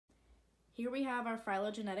Here we have our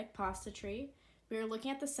phylogenetic pasta tree. We are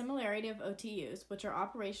looking at the similarity of OTUs, which are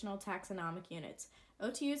operational taxonomic units.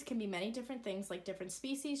 OTUs can be many different things like different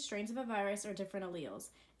species, strains of a virus, or different alleles.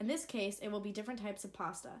 In this case, it will be different types of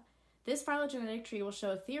pasta. This phylogenetic tree will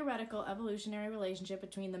show a theoretical evolutionary relationship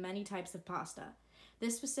between the many types of pasta.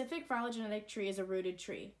 This specific phylogenetic tree is a rooted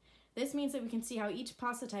tree. This means that we can see how each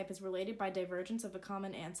pasta type is related by divergence of a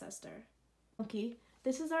common ancestor. Okay,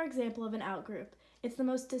 this is our example of an outgroup. It's the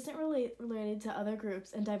most distant related to other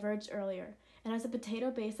groups and diverged earlier. It has a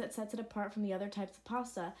potato base that sets it apart from the other types of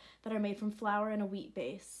pasta that are made from flour and a wheat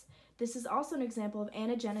base. This is also an example of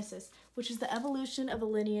anagenesis, which is the evolution of a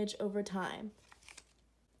lineage over time.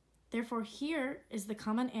 Therefore, here is the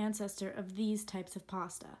common ancestor of these types of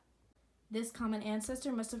pasta. This common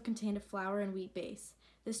ancestor must have contained a flour and wheat base.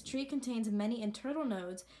 This tree contains many internal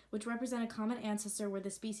nodes, which represent a common ancestor where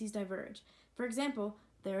the species diverge. For example,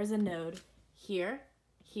 there is a node here,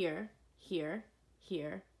 here, here,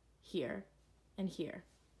 here, here, and here.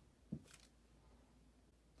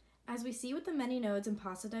 As we see with the many nodes in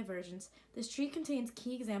pasta divergence, this tree contains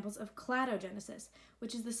key examples of cladogenesis,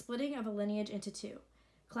 which is the splitting of a lineage into two.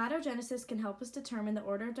 Cladogenesis can help us determine the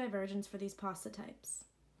order of divergence for these pasta types.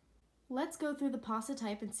 Let's go through the pasta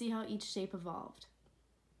type and see how each shape evolved.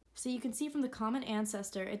 So you can see from the common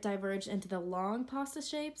ancestor, it diverged into the long pasta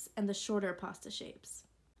shapes and the shorter pasta shapes.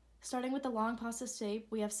 Starting with the long pasta shape,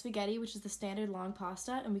 we have spaghetti, which is the standard long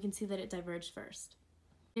pasta, and we can see that it diverged first.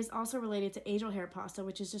 It is also related to angel hair pasta,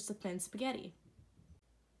 which is just a thin spaghetti.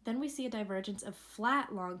 Then we see a divergence of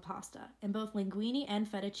flat long pasta, and both linguine and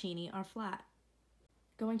fettuccine are flat.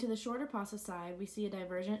 Going to the shorter pasta side, we see a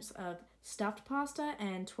divergence of stuffed pasta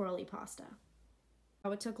and twirly pasta.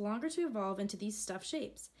 How it took longer to evolve into these stuffed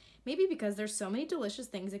shapes, maybe because there's so many delicious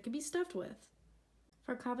things it could be stuffed with.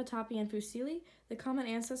 For cavatappi and fusilli, the common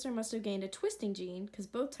ancestor must have gained a twisting gene because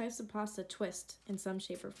both types of pasta twist in some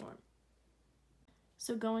shape or form.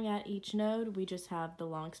 So going at each node, we just have the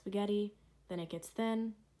long spaghetti, then it gets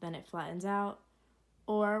thin, then it flattens out,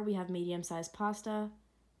 or we have medium-sized pasta,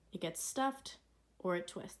 it gets stuffed, or it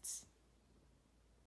twists.